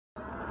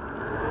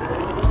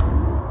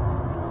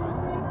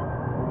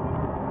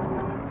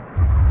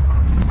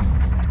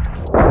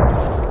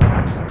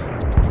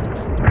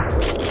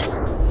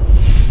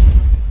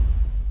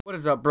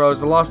What is up, bros?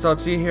 The Lost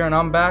LT here, and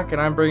I'm back,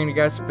 and I'm bringing you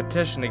guys a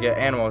petition to get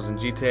animals in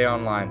GTA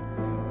Online.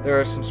 There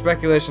are some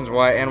speculations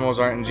why animals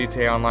aren't in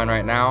GTA Online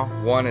right now.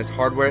 One is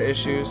hardware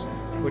issues,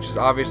 which is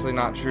obviously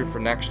not true for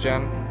next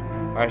gen,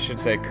 or I should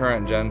say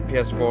current gen,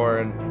 PS4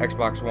 and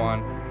Xbox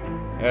One.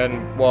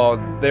 And, well,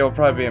 they will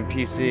probably be in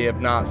PC. If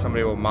not,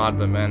 somebody will mod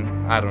them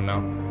in. I don't know.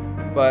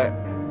 But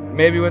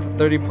maybe with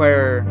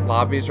 30-player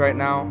lobbies right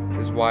now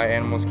is why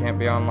animals can't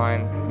be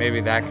online. Maybe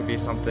that could be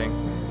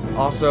something.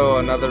 Also,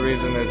 another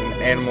reason is an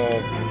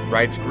animal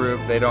rights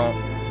group. They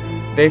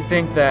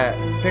think that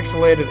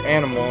pixelated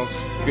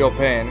animals feel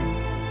pain.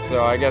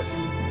 So I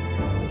guess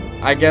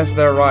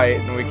they're right,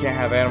 and we can't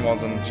have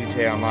animals in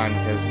GTA Online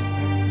because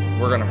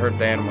we're gonna hurt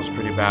the animals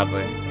pretty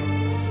badly.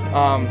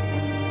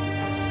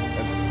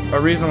 A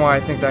reason why I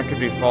think that could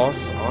be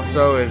false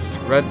also is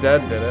Red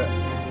Dead did it.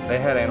 They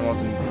had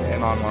animals in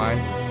online.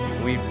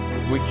 We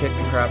kicked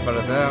the crap out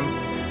of them.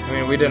 I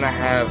mean, we didn't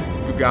have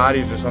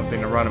Bugattis or something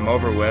to run them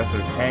over with, or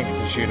tanks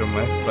to shoot them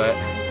with, but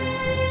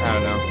I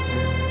don't know.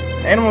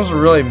 Animals are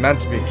really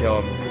meant to be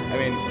killed. I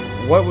mean,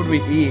 what would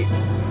we eat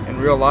in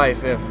real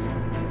life if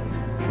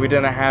we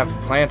didn't have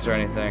plants or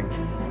anything?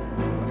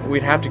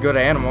 We'd have to go to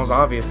animals,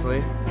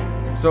 obviously.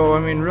 So, I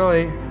mean,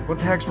 really, what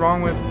the heck's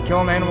wrong with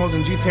killing animals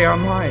in GTA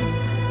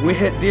Online? We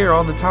hit deer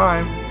all the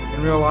time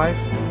in real life,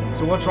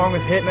 so what's wrong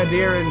with hitting a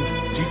deer in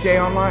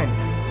GTA Online?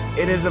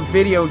 It is a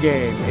video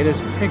game. It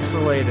is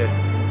pixelated.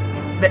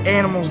 The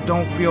animals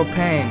don't feel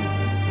pain.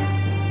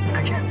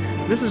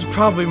 This is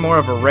probably more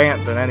of a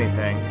rant than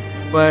anything,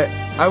 but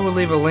I will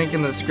leave a link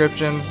in the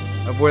description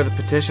of where the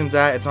petition's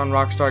at. It's on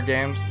Rockstar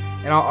Games,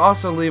 and I'll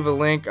also leave a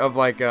link of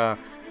like a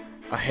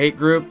hate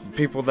group,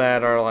 people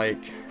that are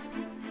like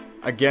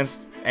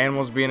against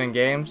animals being in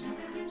games,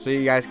 so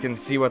you guys can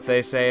see what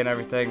they say and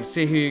everything,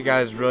 see who you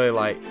guys really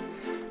like.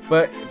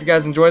 But if you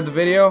guys enjoyed the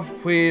video,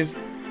 please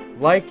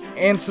like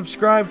and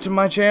subscribe to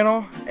my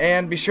channel,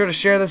 and be sure to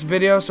share this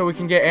video so we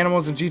can get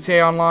animals in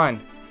GTA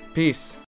Online. Peace.